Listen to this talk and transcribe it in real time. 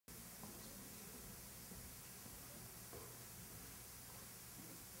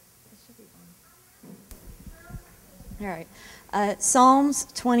All right. Psalms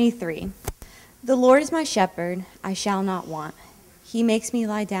 23. The Lord is my shepherd, I shall not want. He makes me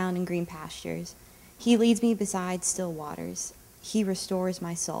lie down in green pastures. He leads me beside still waters. He restores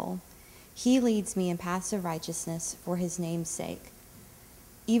my soul. He leads me in paths of righteousness for his name's sake.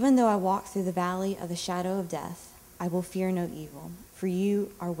 Even though I walk through the valley of the shadow of death, I will fear no evil, for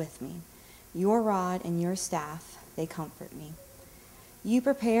you are with me. Your rod and your staff, they comfort me. You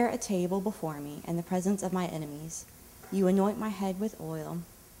prepare a table before me in the presence of my enemies. You anoint my head with oil.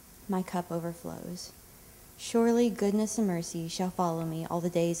 My cup overflows. Surely goodness and mercy shall follow me all the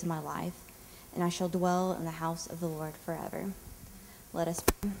days of my life, and I shall dwell in the house of the Lord forever. Let us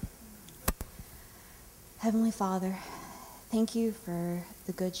pray. Heavenly Father, thank you for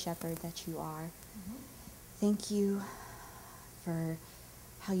the good shepherd that you are. Thank you for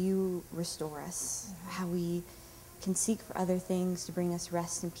how you restore us, how we can seek for other things to bring us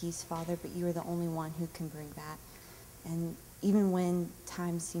rest and peace, Father, but you are the only one who can bring that. And even when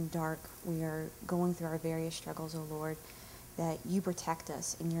times seem dark, we are going through our various struggles, O Lord, that you protect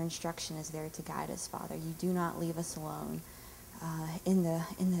us and your instruction is there to guide us, Father. You do not leave us alone in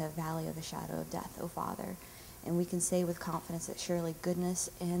the valley of the shadow of death, O Father. And we can say with confidence that surely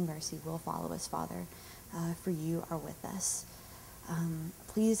goodness and mercy will follow us, Father, for you are with us.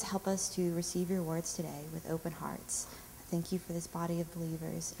 Please help us to receive your words today with open hearts. Thank you for this body of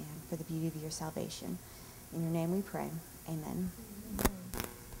believers and for the beauty of your salvation. In your name we pray. Amen.